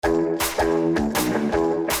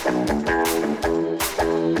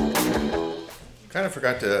kind of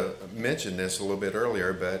forgot to mention this a little bit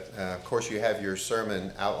earlier, but of course you have your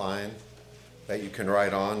sermon outline that you can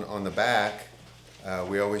write on the back.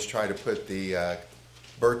 We always try to put the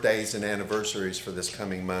birthdays and anniversaries for this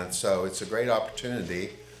coming month, so it's a great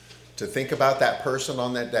opportunity to think about that person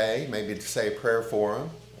on that day, maybe to say a prayer for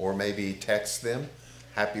them, or maybe text them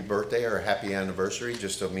happy birthday or happy anniversary,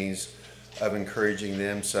 just a means of encouraging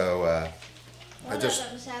them. So One of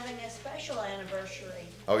them's having a special anniversary.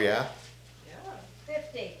 Oh yeah? Yeah.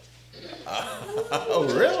 50. Oh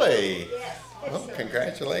really? Yes. Oh,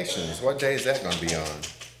 congratulations. What day is that going to be on?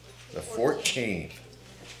 The 14th.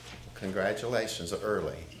 Congratulations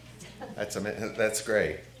early. That's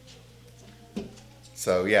great.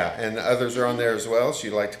 So yeah, and others are on there as well, so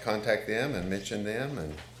you'd like to contact them and mention them.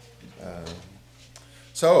 And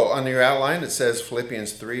so on your outline it says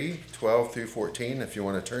Philippians 3:12 through 14. If you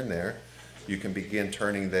want to turn there, you can begin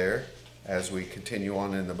turning there as we continue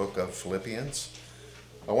on in the book of Philippians.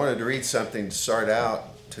 I wanted to read something to start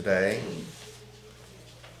out today.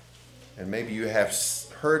 And maybe you have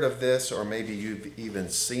heard of this, or maybe you've even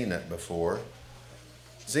seen it before.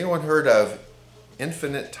 Has anyone heard of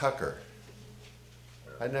Infinite Tucker?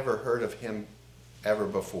 I never heard of him ever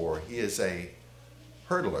before. He is a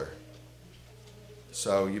hurdler.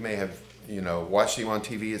 So you may have, watched him on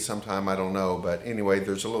TV at some time, I don't know. But anyway,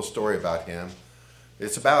 there's a little story about him.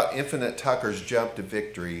 It's about Infinite Tucker's jump to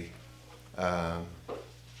victory. And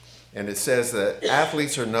it says that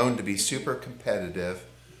athletes are known to be super competitive,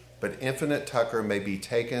 but Infinite Tucker may be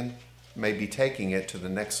taking it to the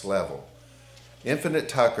next level. Infinite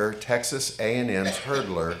Tucker, Texas A&M's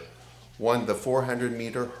hurdler, won the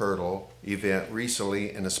 400-meter hurdle event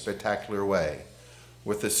recently in a spectacular way,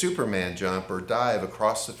 with a Superman jump or dive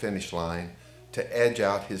across the finish line to edge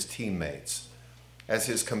out his teammates. As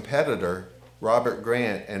his competitor, Robert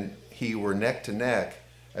Grant, and he were neck to neck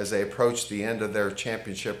as they approached the end of their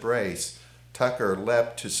championship race, Tucker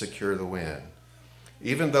leapt to secure the win.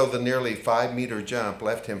 Even though the nearly 5-meter jump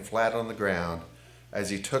left him flat on the ground as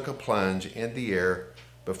he took a plunge in the air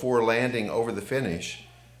before landing over the finish,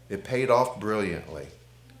 it paid off brilliantly.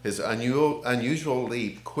 His unusual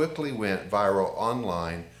leap quickly went viral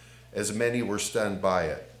online as many were stunned by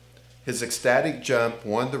it. His ecstatic jump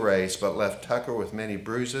won the race but left Tucker with many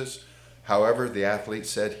bruises. However, the athlete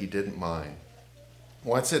said he didn't mind.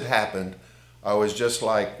 Once it happened, I was just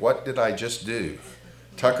like, what did I just do?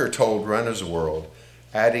 Tucker told Runner's World,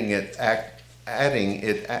 adding he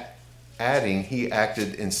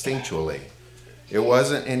acted instinctually. It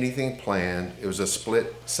wasn't anything planned. It was a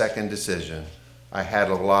split-second decision. I had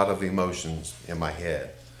a lot of emotions in my head.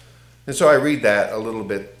 And so I read that a little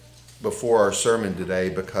bit before our sermon today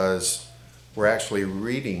because we're actually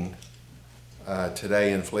reading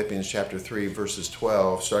today in Philippians chapter 3, verses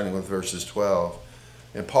 12, starting with verses 12.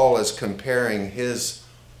 And Paul is comparing his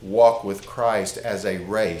walk with Christ as a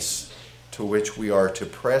race to which we are to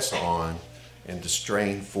press on and to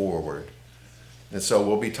strain forward. And so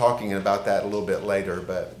we'll be talking about that a little bit later,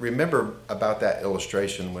 but remember about that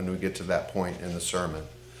illustration when we get to that point in the sermon.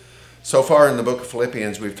 So far in the book of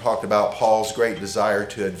Philippians, we've talked about Paul's great desire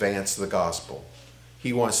to advance the gospel.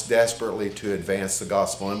 He wants desperately to advance the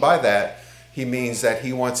gospel, and by that, he means that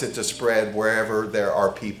he wants it to spread wherever there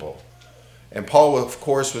are people. And Paul, of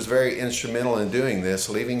course, was very instrumental in doing this,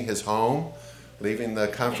 leaving his home, leaving the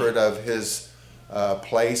comfort of his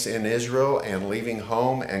place in Israel, and leaving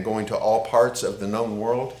home and going to all parts of the known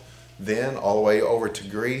world, then all the way over to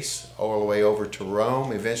Greece, all the way over to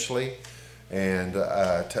Rome eventually, and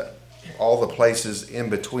to all the places in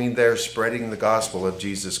between there, spreading the gospel of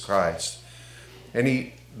Jesus Christ.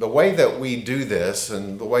 And the way that we do this,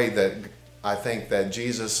 and the way that I think that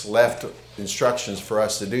Jesus left instructions for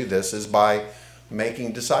us to do this, is by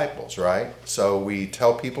making disciples, right? So we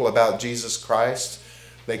tell people about Jesus Christ.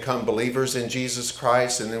 They become believers in Jesus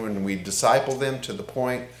Christ, and then when we disciple them to the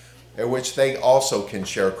point at which they also can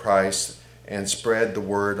share Christ and spread the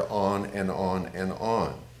word on and on and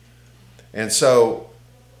on. And so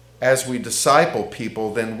as we disciple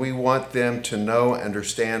people, then we want them to know,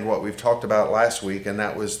 understand what we've talked about last week, and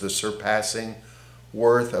that was the surpassing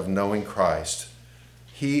worth of knowing Christ.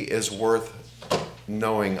 He is worth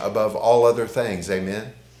knowing above all other things.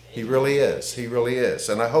 Amen? He really is. He really is.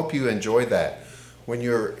 And I hope you enjoy that. When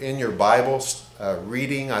you're in your Bible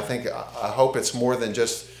reading, I hope it's more than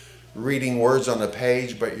just reading words on a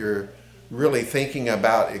page, but you're really thinking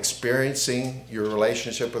about experiencing your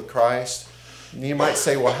relationship with Christ. You might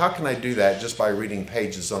say, well, how can I do that just by reading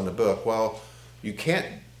pages on the book? Well, you can't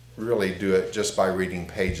really do it just by reading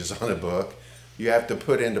pages on a book. You have to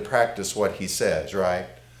put into practice what he says, right?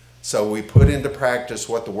 So we put into practice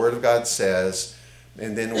what the Word of God says,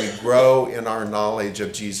 And then we grow in our knowledge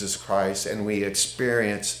of Jesus Christ, and we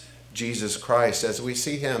experience Jesus Christ as we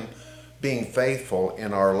see him being faithful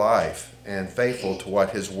in our life and faithful to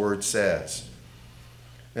what his word says.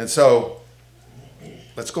 And so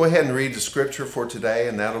let's go ahead and read the scripture for today,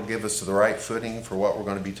 and that'll give us the right footing for what we're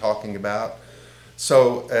going to be talking about.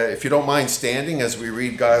 So if you don't mind standing as we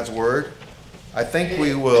read God's word, I think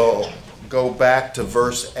we will go back to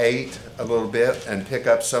verse 8 a little bit and pick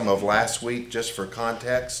up some of last week just for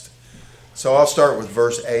context. So I'll start with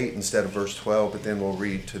verse 8 instead of verse 12, but then we'll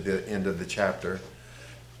read to the end of the chapter.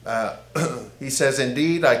 He says,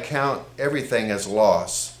 "Indeed, I count everything as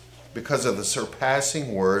loss because of the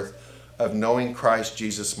surpassing worth of knowing Christ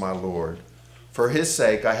Jesus my Lord. For his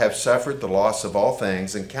sake I have suffered the loss of all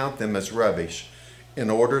things and count them as rubbish, in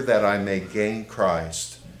order that I may gain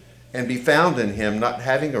Christ, and be found in him, not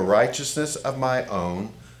having a righteousness of my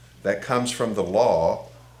own that comes from the law,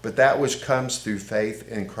 but that which comes through faith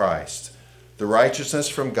in Christ, the righteousness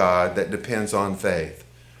from God that depends on faith,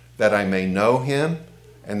 that I may know him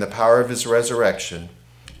and the power of his resurrection,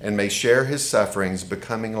 and may share his sufferings,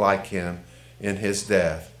 becoming like him in his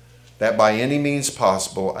death, that by any means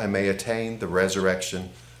possible I may attain the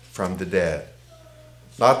resurrection from the dead.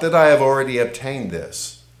 Not that I have already obtained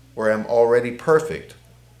this, or am already perfect,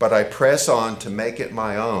 but I press on to make it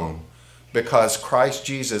my own, because Christ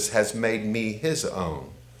Jesus has made me his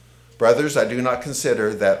own. Brothers, I do not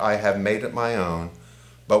consider that I have made it my own,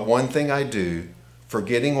 but one thing I do,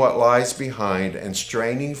 forgetting what lies behind and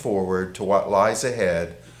straining forward to what lies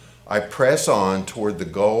ahead, I press on toward the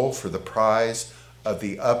goal for the prize of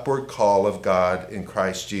the upward call of God in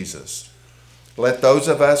Christ Jesus. Let those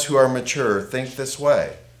of us who are mature think this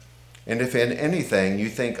way. And if in anything you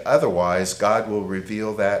think otherwise, God will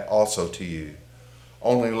reveal that also to you.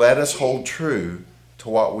 Only let us hold true to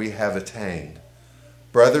what we have attained.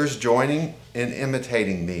 Brothers, joining in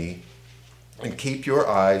imitating me, and keep your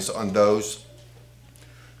eyes on those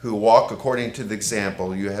who walk according to the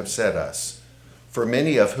example you have set us. For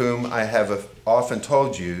many of whom I have often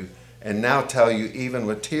told you, and now tell you even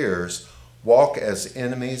with tears, walk as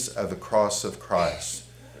enemies of the cross of Christ.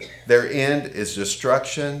 Their end is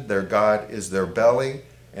destruction, their God is their belly,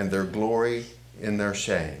 and their glory in their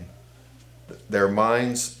shame. Their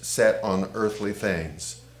minds set on earthly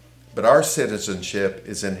things. But our citizenship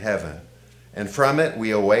is in heaven, and from it we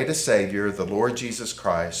await a Savior, the Lord Jesus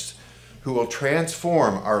Christ, who will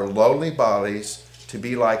transform our lowly bodies to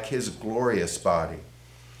be like his glorious body,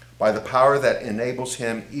 by the power that enables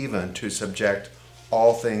him even to subject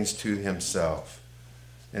all things to himself."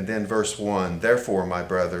 And then verse 1, "Therefore, my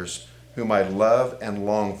brothers, whom I love and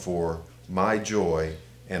long for, my joy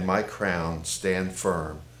and my crown, stand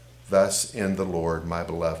firm, thus in the Lord, my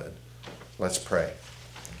beloved." Let's pray.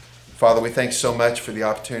 Father, we thank you so much for the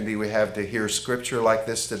opportunity we have to hear scripture like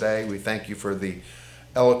this today. We thank you for the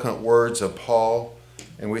eloquent words of Paul,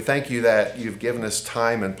 and we thank you that you've given us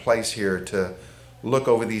time and place here to look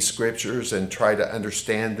over these scriptures and try to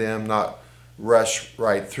understand them, not rush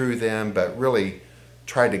right through them, but really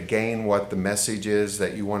try to gain what the message is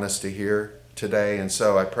that you want us to hear today. And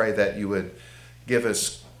so I pray that you would give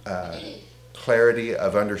us clarity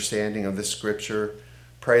of understanding of this scripture.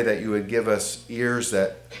 Pray that you would give us ears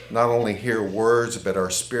that not only hear words, but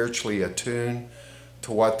are spiritually attuned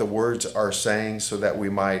to what the words are saying, so that we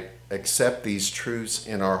might accept these truths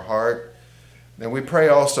in our heart. And we pray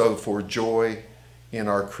also for joy in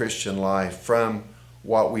our Christian life from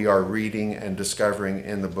what we are reading and discovering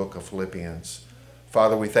in the book of Philippians.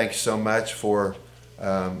 Father, we thank you so much for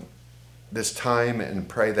this time, and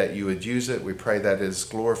pray that you would use it. We pray that it is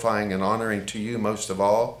glorifying and honoring to you most of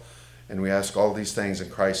all. And we ask all these things in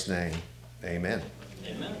Christ's name. Amen.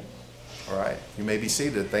 Amen. All right. You may be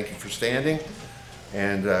seated. Thank you for standing.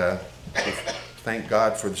 And thank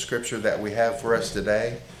God for the scripture that we have for us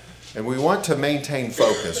today. And we want to maintain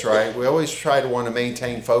focus, right? We always try to want to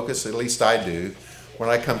maintain focus, at least I do. When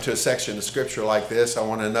I come to a section of scripture like this, I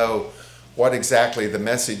want to know what exactly the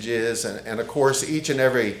message is. And of course, each and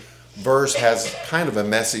every verse has kind of a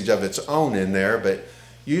message of its own in there, but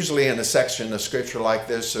usually in a section of scripture like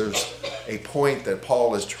this, there's a point that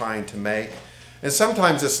Paul is trying to make. And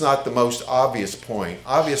sometimes it's not the most obvious point.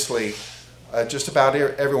 Obviously, just about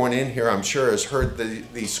everyone in here, I'm sure, has heard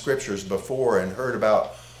these scriptures before and heard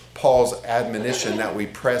about Paul's admonition that we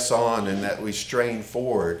press on and that we strain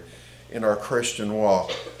forward in our Christian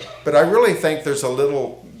walk. But I really think there's a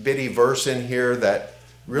little bitty verse in here that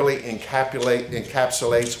really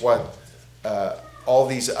encapsulates what all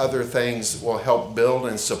these other things will help build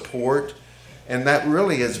and support. And that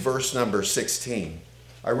really is verse number 16.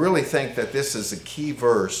 I really think that this is a key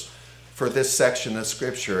verse for this section of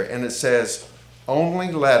scripture. And it says,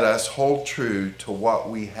 only let us hold true to what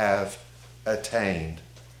we have attained.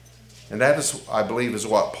 And that is, I believe, is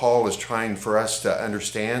what Paul is trying for us to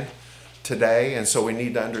understand today. And so we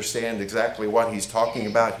need to understand exactly what he's talking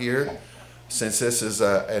about here, since this is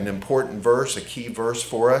an important verse, a key verse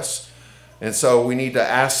for us. And so we need to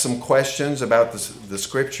ask some questions about the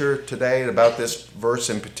scripture today, about this verse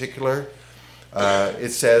in particular. It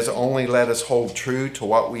says, only let us hold true to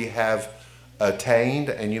what we have attained.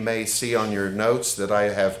 And you may see on your notes that I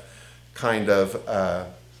have kind of,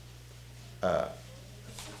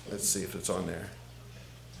 let's see if it's on there.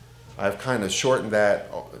 I've kind of shortened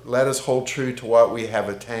that. Let us hold true to what we have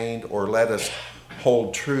attained, or let us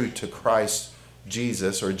hold true to Christ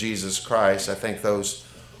Jesus, or Jesus Christ. I think those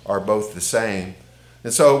are both the same.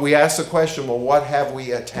 And so we ask the question, well, what have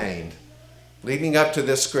we attained? Leading up to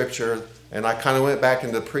this scripture, and I kind of went back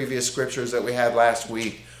into the previous scriptures that we had last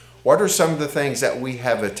week, what are some of the things that we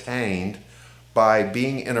have attained by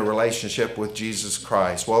being in a relationship with Jesus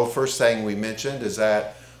Christ? Well, the first thing we mentioned is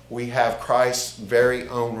that we have Christ's very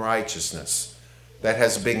own righteousness that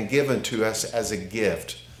has been given to us as a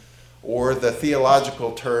gift, or the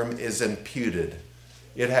theological term is imputed.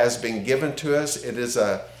 It has been given to us. It is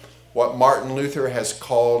what Martin Luther has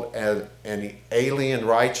called an alien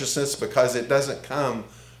righteousness, because it doesn't come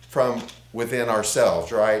from within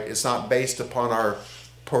ourselves, right? It's not based upon our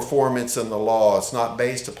performance in the law. It's not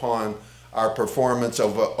based upon our performance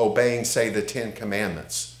of obeying, say, the 10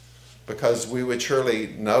 Commandments, because we would surely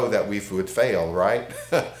know that we would fail, right?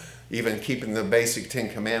 Even keeping the basic 10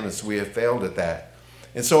 Commandments, we have failed at that.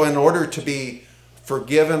 And so in order to be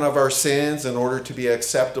forgiven of our sins, in order to be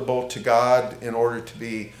acceptable to God, in order to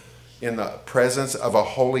be in the presence of a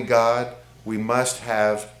holy God, we must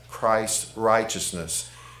have Christ's righteousness.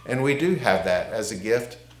 And we do have that as a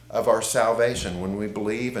gift of our salvation. When we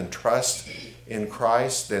believe and trust in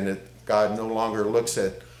Christ, then God no longer looks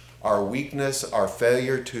at our weakness, our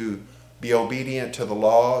failure to be obedient to the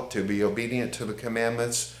law, to be obedient to the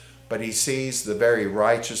commandments, but he sees the very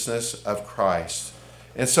righteousness of Christ.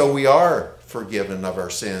 And so we are forgiven of our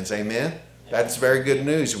sins. Amen? That's very good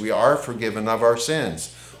news. We are forgiven of our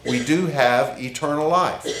sins. We do have eternal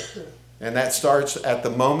life. And that starts at the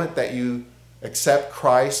moment that you accept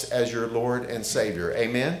Christ as your Lord and Savior.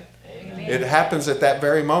 Amen? Amen. It happens at that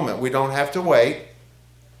very moment. We don't have to wait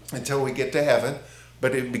until we get to heaven,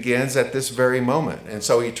 but it begins at this very moment. And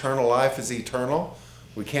so eternal life is eternal.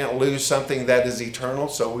 We can't lose something that is eternal,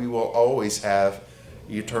 so we will always have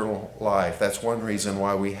eternal life. That's one reason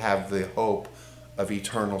why we have the hope of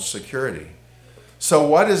eternal security. So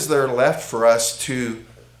what is there left for us to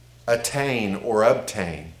attain or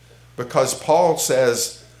obtain? Because Paul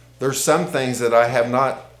says there's some things that I have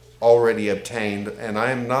not already obtained, and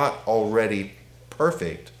I am not already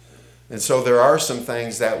perfect. And so there are some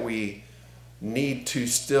things that we need to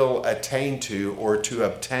still attain to or to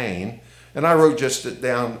obtain. And I wrote just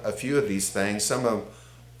down a few of these things. Some of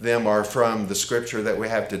them are from the scripture that we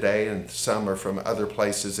have today, and some are from other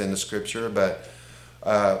places in the scripture. But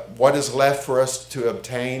what is left for us to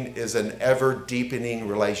obtain is an ever-deepening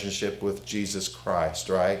relationship with Jesus Christ,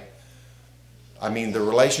 right? I mean, the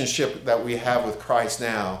relationship that we have with Christ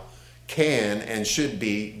now can and should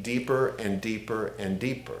be deeper and deeper and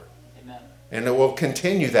deeper. Amen. And it will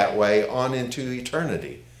continue that way on into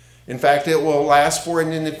eternity. In fact, it will last for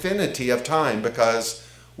an infinity of time, because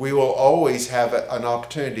we will always have an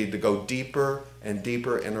opportunity to go deeper and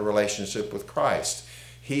deeper in a relationship with Christ.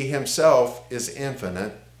 He himself is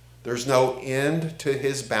infinite. There's no end to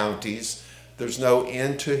his bounties. There's no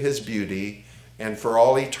end to his beauty. And for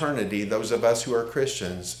all eternity, those of us who are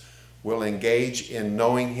Christians will engage in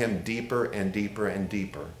knowing him deeper and deeper and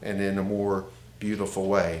deeper, and in a more beautiful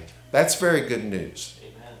way. That's very good news.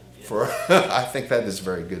 I think that is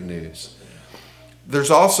very good news. There's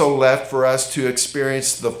also left for us to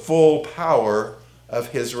experience the full power of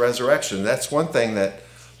his resurrection. That's one thing that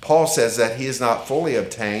Paul says that he has not fully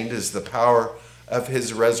obtained, is the power of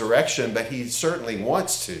his resurrection, but he certainly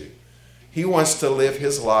wants to. He wants to live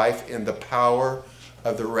his life in the power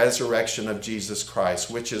of the resurrection of Jesus Christ,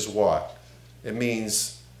 which is what? It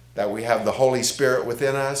means that we have the Holy Spirit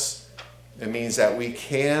within us. It means that we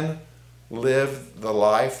can live the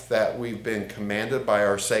life that we've been commanded by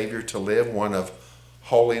our Savior to live, one of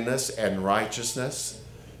holiness and righteousness.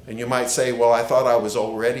 And you might say, well, I thought I was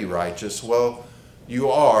already righteous. Well, you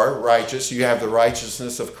are righteous. You have the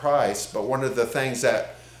righteousness of Christ. But one of the things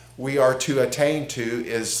that we are to attain to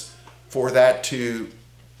is for that to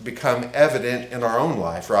become evident in our own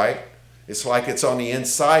life, right? It's like it's on the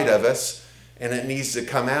inside of us, and it needs to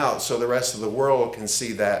come out so the rest of the world can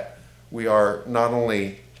see that we are not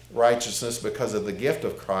only righteousness because of the gift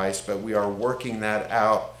of Christ, but we are working that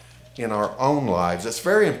out in our own lives. It's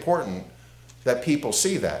very important that people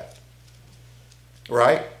see that,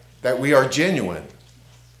 right? That we are genuine,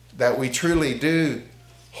 that we truly do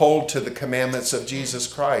hold to the commandments of Jesus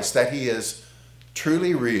Christ, that he is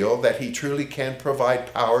truly real, that he truly can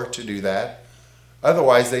provide power to do that.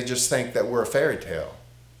 Otherwise, they just think that we're a fairy tale,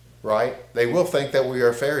 right? They will think that we are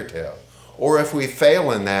a fairy tale. Or if we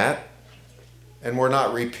fail in that and we're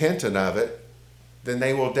not repentant of it, then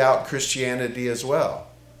they will doubt Christianity as well.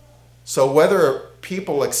 So whether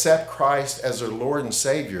people accept Christ as their Lord and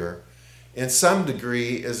Savior in some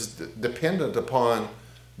degree is dependent upon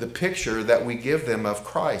the picture that we give them of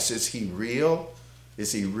Christ. Is he real?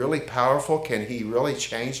 Is he really powerful? Can he really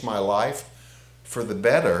change my life for the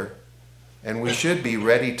better? And we should be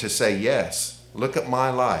ready to say, yes, look at my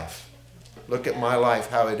life. Look at my life,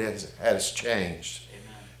 how it has changed.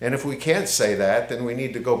 And if we can't say that, then we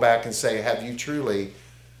need to go back and say, have you truly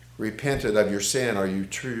repented of your sin? Are you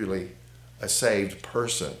truly a saved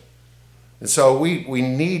person? And so we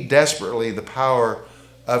need desperately the power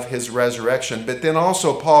of his resurrection. But then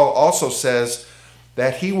also Paul also says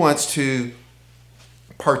that he wants to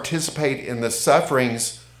participate in the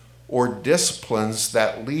sufferings or disciplines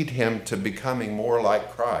that lead him to becoming more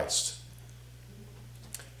like Christ.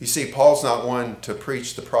 You see, Paul's not one to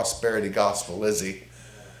preach the prosperity gospel, is he?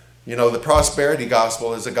 You know, the prosperity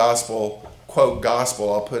gospel is a gospel, quote,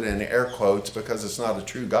 gospel, I'll put in air quotes because it's not a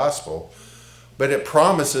true gospel. But it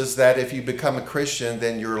promises that if you become a Christian,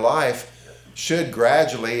 then your life should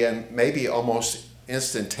gradually and maybe almost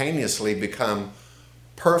instantaneously become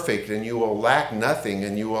perfect, and you will lack nothing,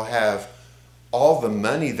 and you will have all the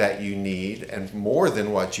money that you need and more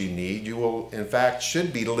than what you need. You will, in fact,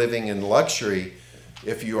 should be living in luxury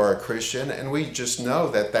if you are a Christian. And we just know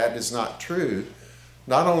that that is not true,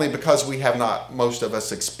 not only because we have not, most of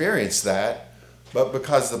us, experienced that, but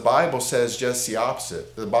because the Bible says just the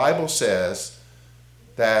opposite. The Bible says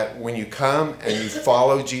that when you come and you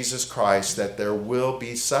follow Jesus Christ, that there will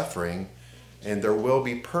be suffering and there will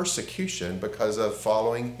be persecution because of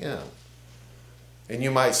following him. And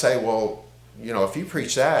you might say, well, you know, if you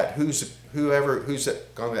preach that, who's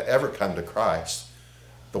going to ever come to Christ?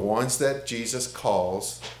 The ones that Jesus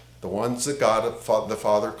calls, the ones that God the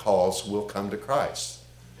Father calls, will come to Christ.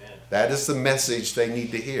 Amen. That is the message they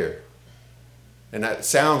need to hear. And that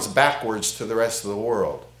sounds backwards to the rest of the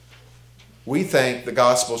world. We think the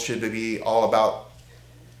gospel should be all about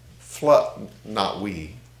not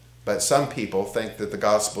we, but some people think that the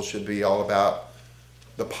gospel should be all about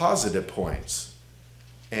the positive points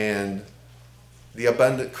and the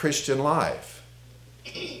abundant Christian life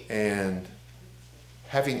and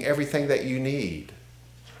having everything that you need,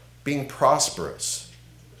 being prosperous.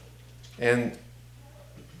 And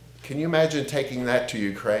can you imagine taking that to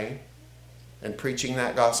Ukraine and preaching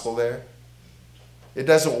that gospel there? It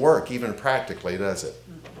doesn't work even practically, does it?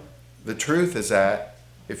 The truth is that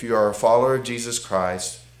if you are a follower of Jesus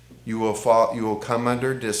Christ, you will come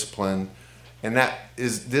under discipline, and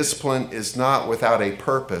discipline is not without a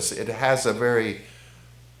purpose. It has a very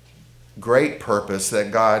great purpose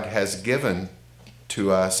that God has given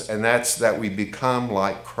to us, and that's that we become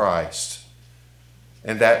like Christ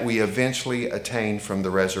and that we eventually attain from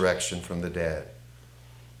the resurrection from the dead.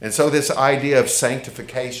 And so this idea of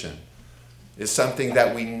sanctification is something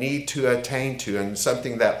that we need to attain to, and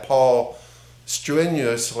something that Paul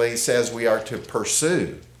strenuously says we are to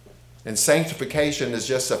pursue. And sanctification is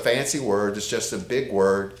just a fancy word. It's just a big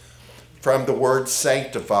word from the word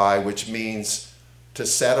sanctify, which means to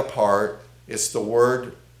set apart. It's the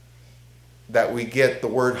word that we get the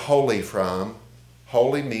word holy from.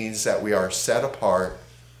 Holy means that we are set apart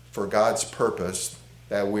for God's purpose,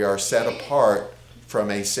 that we are set apart from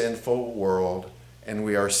a sinful world, and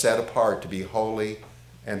we are set apart to be holy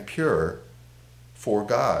and pure for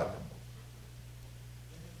God.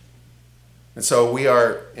 And so we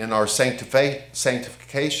are, in our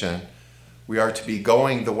sanctification, we are to be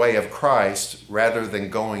going the way of Christ rather than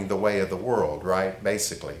going the way of the world, right?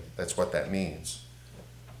 Basically, that's what that means.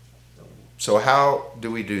 So how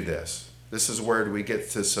do we do this? This is where we get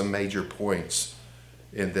to some major points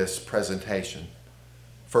in this presentation.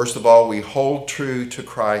 First of all, we hold true to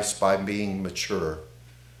Christ by being mature,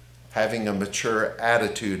 having a mature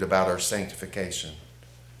attitude about our sanctification.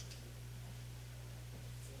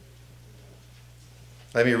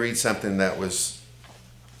 Let me read something that was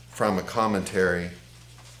from a commentary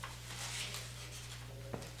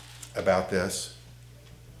about this.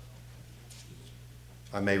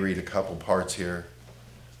 I may read a couple parts here.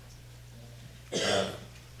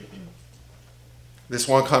 This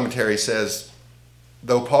one commentary says,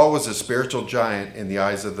 though Paul was a spiritual giant in the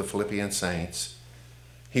eyes of the Philippian saints,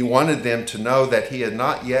 he wanted them to know that he had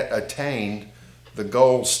not yet attained the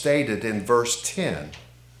goal stated in verse 10.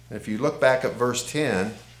 If you look back at verse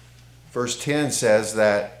 10 says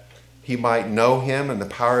that he might know him and the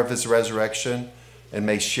power of his resurrection and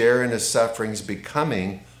may share in his sufferings,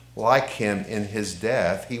 becoming like him in his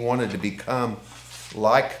death. He wanted to become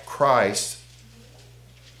like Christ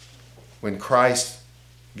when Christ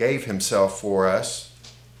gave himself for us.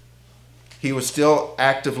 He was still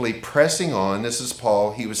actively pressing on. This is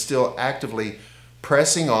Paul. He was still actively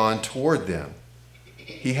pressing on toward them.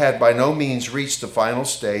 He had by no means reached the final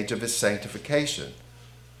stage of his sanctification.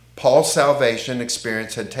 Paul's salvation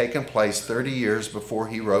experience had taken place 30 years before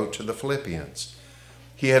he wrote to the Philippians.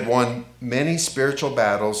 He had won many spiritual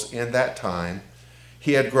battles in that time.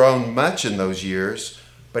 He had grown much in those years,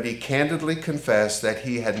 but he candidly confessed that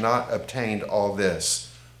he had not obtained all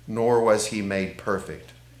this, nor was he made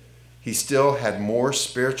perfect. He still had more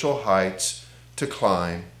spiritual heights to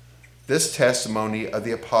climb. This testimony of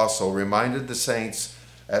the apostle reminded the saints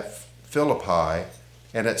at Philippi,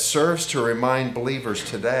 and it serves to remind believers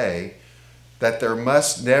today that there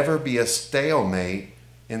must never be a stalemate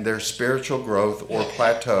in their spiritual growth or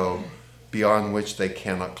plateau beyond which they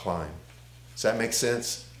cannot climb. Does that make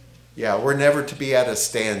sense? Yeah, we're never to be at a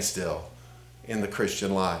standstill in the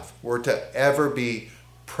Christian life. We're to ever be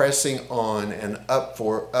pressing on and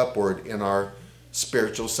upward in our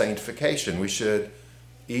spiritual sanctification. We should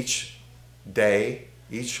each day,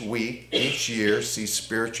 each week, each year see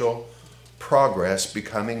spiritual progress,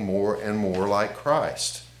 becoming more and more like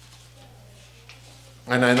Christ.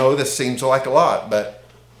 And I know this seems like a lot, but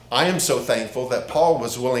I am so thankful that Paul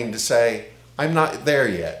was willing to say, I'm not there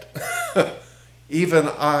yet. Even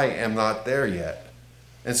I am not there yet.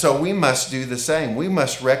 And so we must do the same. We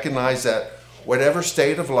must recognize that whatever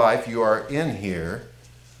state of life you are in here,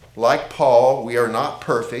 like Paul, we are not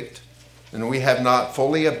perfect, and we have not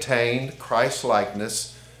fully obtained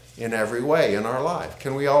Christ-likeness in every way in our life.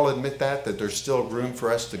 Can we all admit that there's still room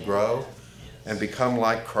for us to grow and become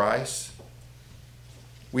like Christ?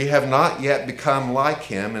 We have not yet become like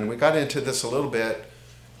him, and we got into this a little bit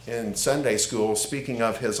in Sunday school, speaking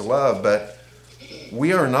of his love, but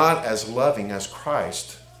we are not as loving as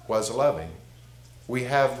Christ was loving. We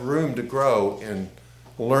have room to grow in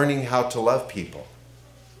learning how to love people.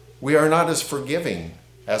 We are not as forgiving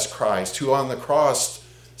as Christ, who on the cross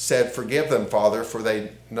said, "Forgive them, Father, for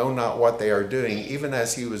they know not what they are doing," even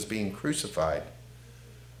as he was being crucified.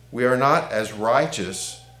 We are not as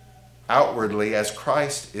righteous outwardly as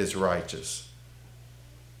Christ is righteous.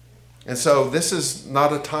 And so this is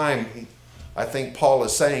not a time, I think Paul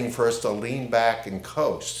is saying, for us to lean back and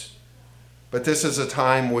coast. But this is a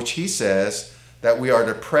time which he says that we are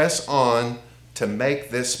to press on to make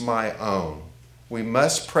this my own. We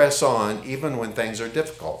must press on even when things are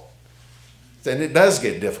difficult. And it does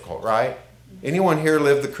get difficult, right? Anyone here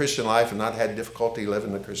lived the Christian life and not had difficulty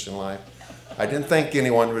living the Christian life? I didn't think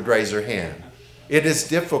anyone would raise their hand. It is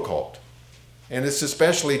difficult. And it's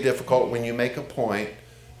especially difficult when you make a point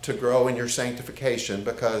to grow in your sanctification,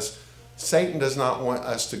 because Satan does not want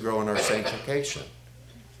us to grow in our sanctification.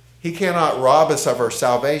 He cannot rob us of our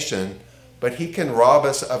salvation, but he can rob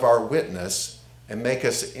us of our witness and make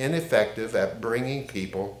us ineffective at bringing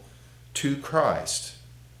people to Christ.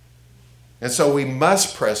 And so we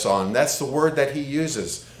must press on. That's the word that he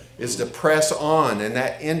uses, is to press on. And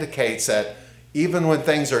that indicates that even when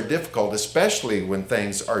things are difficult, especially when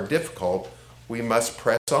things are difficult, we must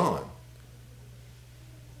press on.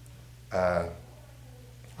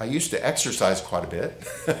 I used to exercise quite a bit.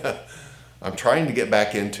 I'm trying to get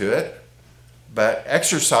back into it. But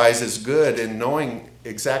exercise is good in knowing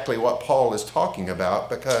exactly what Paul is talking about,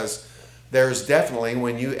 because there's definitely,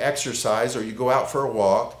 when you exercise or you go out for a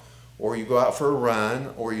walk or you go out for a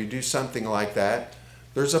run or you do something like that,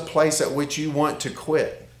 there's a place at which you want to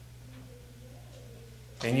quit.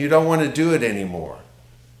 And you don't want to do it anymore.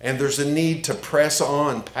 And there's a need to press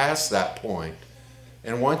on past that point.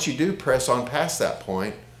 And once you do press on past that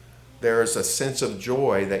point, there is a sense of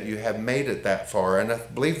joy that you have made it that far. And I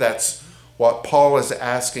believe that's what Paul is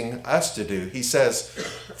asking us to do. He says,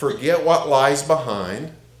 forget what lies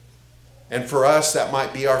behind. And for us, that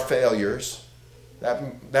might be our failures.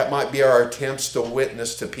 That might be our attempts to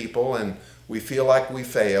witness to people and we feel like we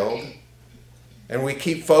failed. And we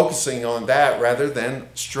keep focusing on that rather than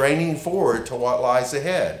straining forward to what lies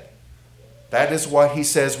ahead. That is what he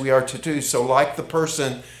says we are to do. So like the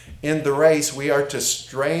person in the race, we are to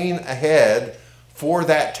strain ahead for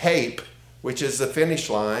that tape, which is the finish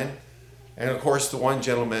line. And of course, the one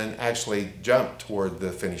gentleman actually jumped toward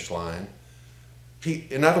the finish line.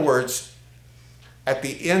 In other words, At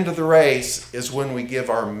the end of the race is when we give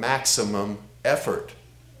our maximum effort.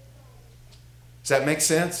 Does that make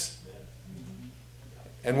sense?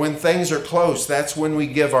 And when things are close, that's when we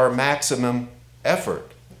give our maximum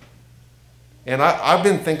effort. And I've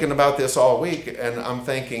been thinking about this all week, and I'm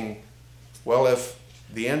thinking, well, if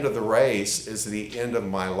the end of the race is the end of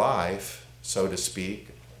my life, so to speak,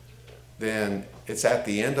 then it's at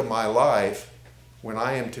the end of my life when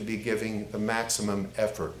I am to be giving the maximum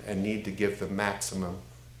effort and need to give the maximum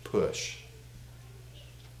push.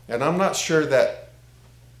 And I'm not sure that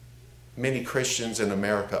many Christians in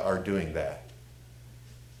America are doing that.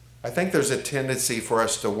 I think there's a tendency for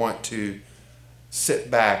us to want to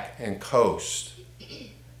sit back and coast.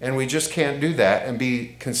 And we just can't do that and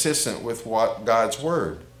be consistent with what God's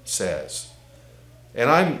Word says.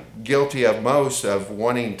 And I'm guilty of most of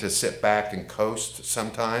wanting to sit back and coast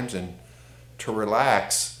sometimes and to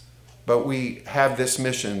relax. But we have this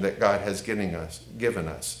mission that God has given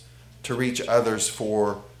us to reach others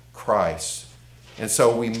for Christ. And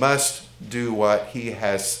so we must do what He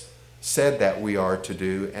has said that we are to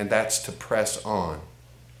do, and that's to press on.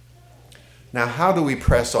 Now, how do we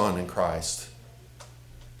press on in Christ?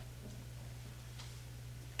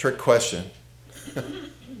 Trick question.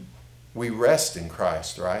 We rest in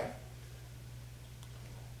Christ, right?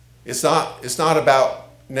 It's not about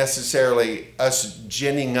necessarily us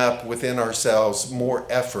ginning up within ourselves more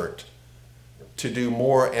effort to do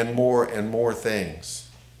more and more and more things.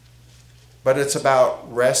 But it's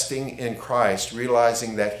about resting in Christ,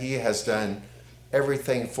 realizing that He has done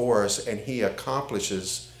everything for us and He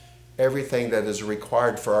accomplishes everything that is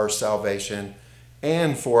required for our salvation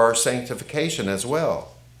and for our sanctification as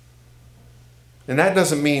well. And that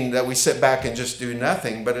doesn't mean that we sit back and just do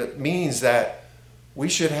nothing, but it means that we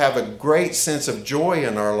should have a great sense of joy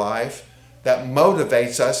in our life that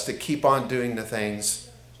motivates us to keep on doing the things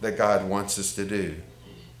that God wants us to do.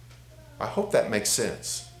 I hope that makes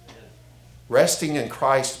sense. Resting in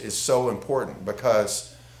Christ is so important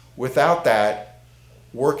because without that,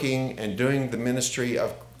 working and doing the ministry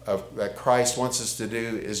of that Christ wants us to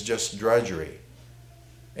do is just drudgery.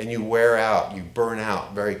 And you wear out, you burn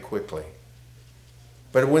out very quickly.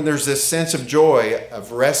 But when there's this sense of joy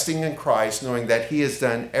of resting in Christ, knowing that He has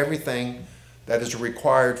done everything that is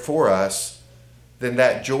required for us, then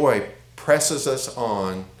that joy presses us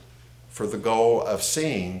on for the goal of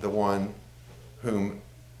seeing the one whom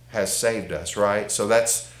has saved us, right? So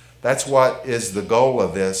that's what is the goal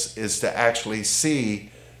of this, is to actually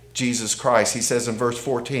see Jesus Christ. He says in verse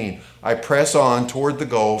 14, I press on toward the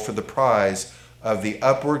goal for the prize of the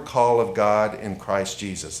upward call of God in Christ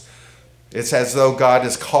Jesus. It's as though God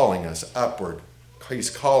is calling us upward. He's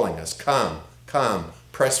calling us, come,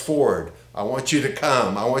 press forward. I want you to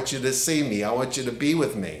come. I want you to see me. I want you to be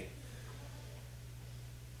with me.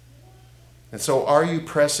 And so are you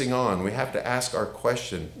pressing on? We have to ask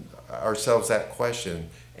ourselves that question.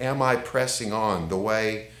 Am I pressing on the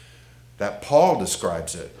way that Paul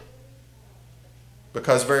describes it?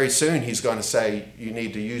 Because very soon he's going to say, you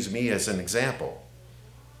need to use me as an example.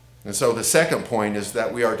 And so the second point is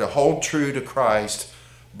that we are to hold true to Christ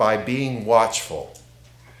by being watchful.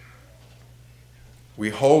 We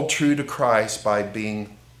hold true to Christ by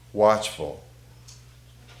being watchful.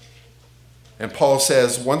 And Paul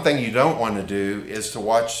says one thing you don't want to do is to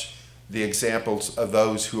watch the examples of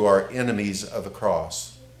those who are enemies of the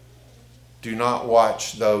cross. Do not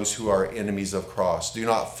watch those who are enemies of the cross. Do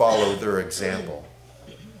not follow their example.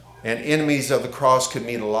 And enemies of the cross could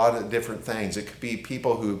mean a lot of different things. It could be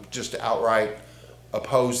people who just outright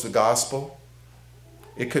oppose the gospel.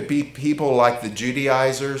 It could be people like the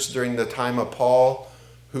Judaizers during the time of Paul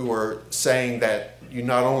who were saying that you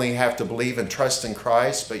not only have to believe and trust in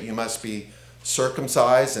Christ, but you must be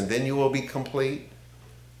circumcised and then you will be complete.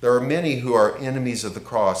 There are many who are enemies of the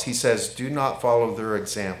cross. He says, do not follow their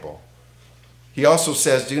example. He also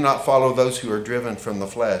says, do not follow those who are driven from the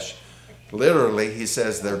flesh. Literally, he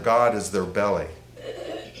says their God is their belly.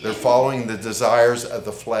 They're following the desires of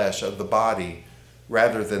the flesh, of the body,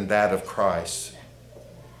 rather than that of Christ.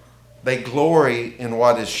 They glory in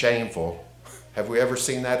what is shameful. Have we ever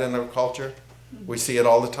seen that in our culture? We see it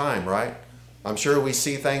all the time, right? I'm sure we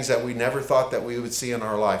see things that we never thought that we would see in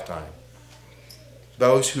our lifetime.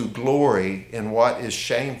 Those who glory in what is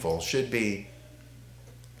shameful should be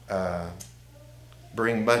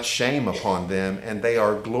bring much shame upon them, and they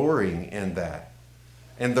are glorying in that.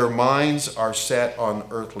 And their minds are set on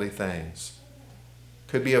earthly things.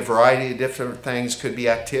 Could be a variety of different things, could be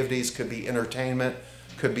activities, could be entertainment,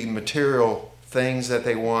 could be material things that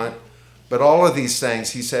they want. But all of these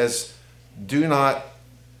things, he says, do not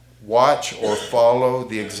watch or follow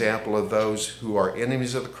the example of those who are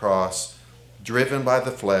enemies of the cross, driven by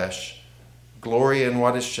the flesh, glory in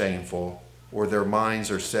what is shameful, or their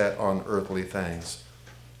minds are set on earthly things.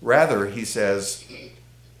 Rather, he says,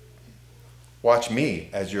 watch me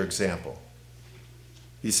as your example.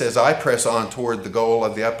 He says, I press on toward the goal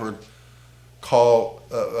of the upward call,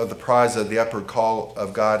 of the prize of the upward call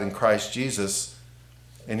of God in Christ Jesus.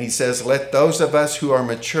 And he says, let those of us who are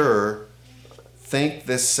mature think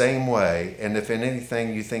this same way, and if in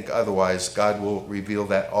anything you think otherwise, God will reveal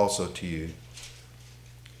that also to you.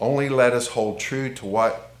 Only let us hold true to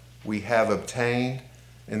what we have obtained.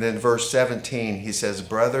 And then verse 17, he says,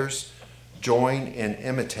 brothers, join in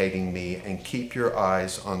imitating me and keep your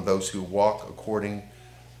eyes on those who walk according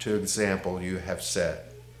to example you have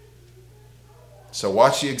set. So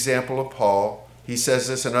watch the example of Paul. He says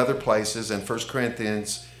this in other places. In 1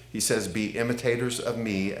 Corinthians, he says, be imitators of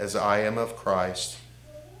me as I am of Christ,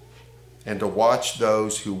 and to watch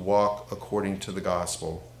those who walk according to the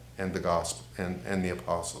gospel and the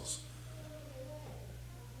apostles.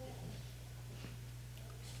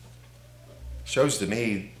 Shows to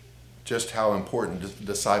me just how important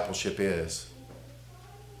discipleship is.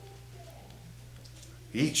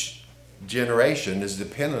 Each generation is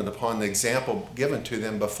dependent upon the example given to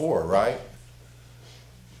them before, right?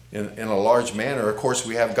 In a large manner. Of course,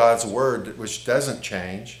 we have God's word, which doesn't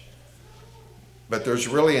change. But there's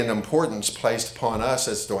really an importance placed upon us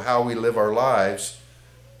as to how we live our lives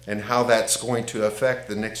and how that's going to affect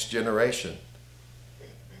the next generation.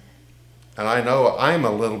 And I know I'm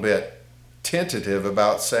a little bit tentative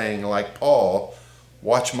about saying, like Paul,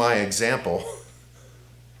 watch my example,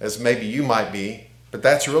 as maybe you might be, but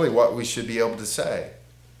that's really what we should be able to say.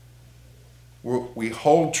 We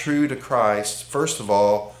hold true to Christ, first of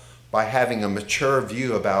all, by having a mature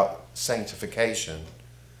view about sanctification.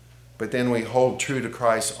 But then we hold true to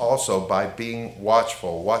Christ also by being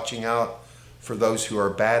watchful, watching out for those who are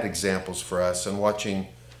bad examples for us and watching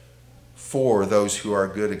for those who are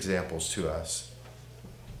good examples to us.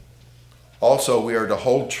 Also, we are to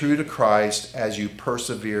hold true to Christ as you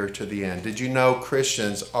persevere to the end. Did you know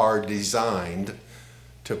Christians are designed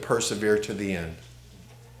to persevere to the end?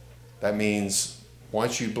 That means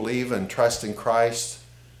once you believe and trust in Christ,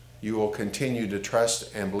 you will continue to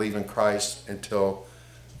trust and believe in Christ until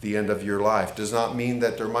the end of your life. Does not mean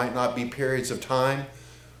that there might not be periods of time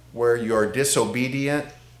where you are disobedient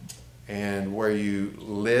and where you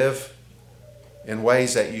live in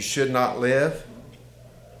ways that you should not live.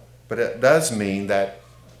 But it does mean that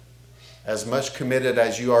as much committed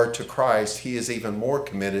as you are to Christ, he is even more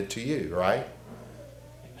committed to you, right?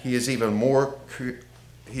 He is even more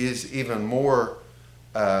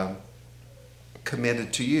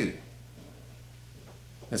committed to you.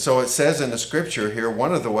 And so it says in the scripture here,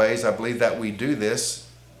 one of the ways I believe that we do this,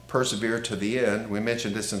 persevere to the end, we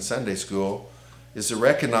mentioned this in Sunday school, is to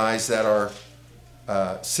recognize that our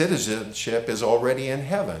citizenship is already in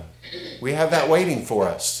heaven. We have that waiting for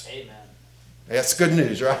us. Amen. That's good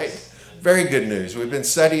news, right? Very good news. We've been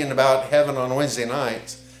studying about heaven on Wednesday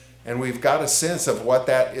nights, and we've got a sense of what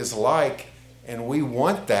that is like, and we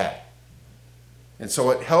want that. And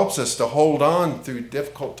so it helps us to hold on through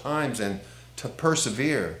difficult times and to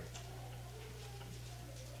persevere.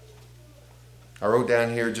 I wrote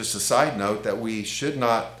down here just a side note that we should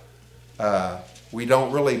not, we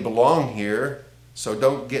don't really belong here, so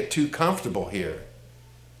don't get too comfortable here,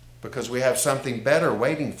 because we have something better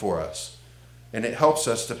waiting for us. And it helps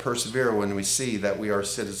us to persevere when we see that we are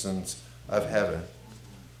citizens of heaven.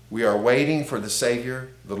 We are waiting for the Savior,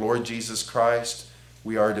 the Lord Jesus Christ.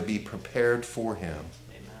 We are to be prepared for him.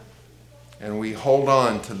 Amen. And we hold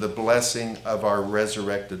on to the blessing of our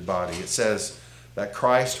resurrected body. It says that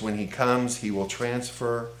Christ, when he comes, he will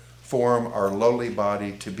transform our lowly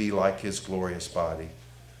body to be like his glorious body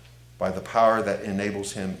by the power that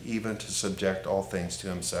enables him even to subject all things to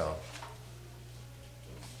himself.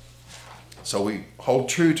 So we hold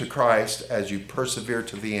true to Christ as you persevere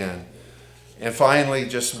to the end. And finally,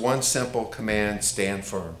 just one simple command: stand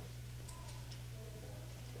firm.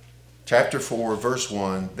 Chapter 4, verse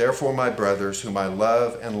 1, therefore, my brothers, whom I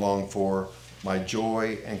love and long for, my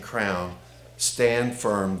joy and crown, stand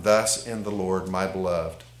firm thus in the Lord, my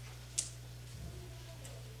beloved.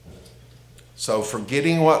 So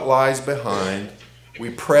forgetting what lies behind, we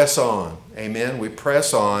press on. Amen. We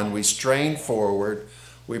press on. We strain forward.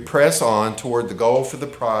 We press on toward the goal for the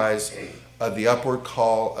prize of the upward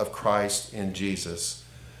call of Christ in Jesus.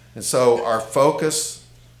 And so our focus,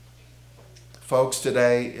 folks,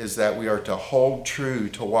 today is that we are to hold true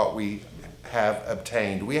to what we have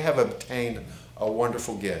obtained. We have obtained a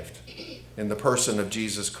wonderful gift in the person of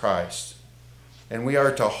Jesus Christ. And we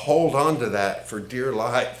are to hold on to that for dear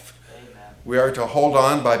life. Amen. We are to hold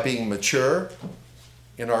on by being mature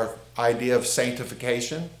in our idea of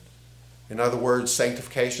sanctification. In other words,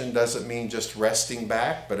 sanctification doesn't mean just resting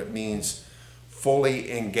back, but it means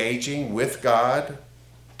fully engaging with God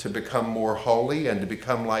to become more holy and to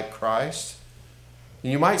become like Christ.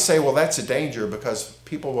 And you might say, well, that's a danger because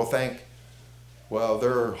people will think, well,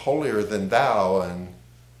 they're holier than thou, and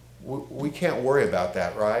we can't worry about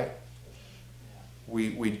that, right?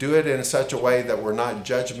 We do it in such a way that we're not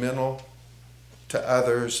judgmental to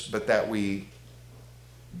others, but that we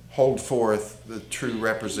hold forth the true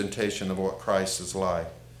representation of what Christ is like.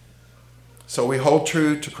 So we hold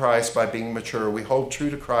true to Christ by being mature. We hold true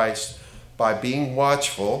to Christ by being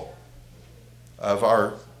watchful of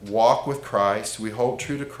our walk with Christ. We hold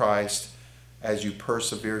true to Christ as you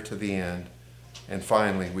persevere to the end. And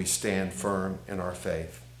finally, we stand firm in our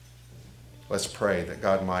faith. Let's pray that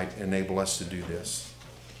God might enable us to do this.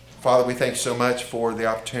 Father, we thank you so much for the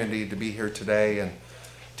opportunity to be here today and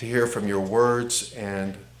to hear from your words.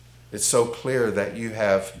 And it's so clear that you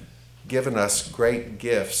have given us great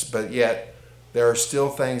gifts, but yet there are still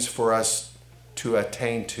things for us to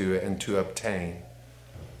attain to and to obtain.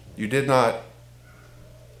 You did not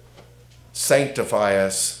sanctify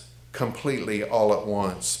us completely all at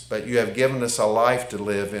once, but you have given us a life to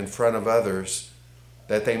live in front of others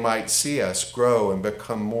that they might see us grow and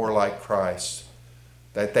become more like Christ,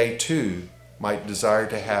 that they too might desire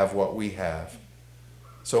to have what we have.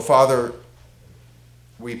 So, Father,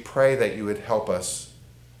 we pray that you would help us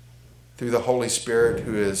through the Holy Spirit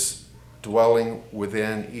who is dwelling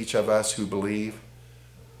within each of us who believe,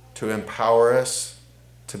 to empower us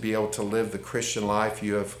to be able to live the Christian life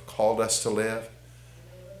you have called us to live,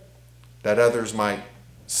 that others might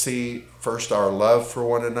see first our love for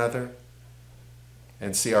one another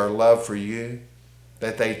and see our love for you,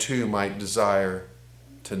 that they too might desire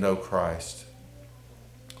to know Christ.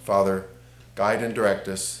 Father, guide and direct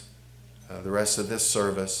us the rest of this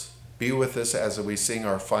service. Be with us as we sing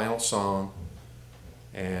our final song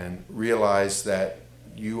and realize that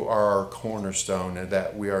you are our cornerstone and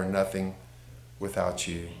that we are nothing without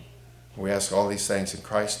you. We ask all these things in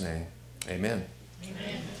Christ's name. Amen.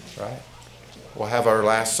 Amen. Right? We'll have our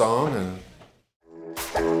last song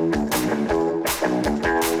and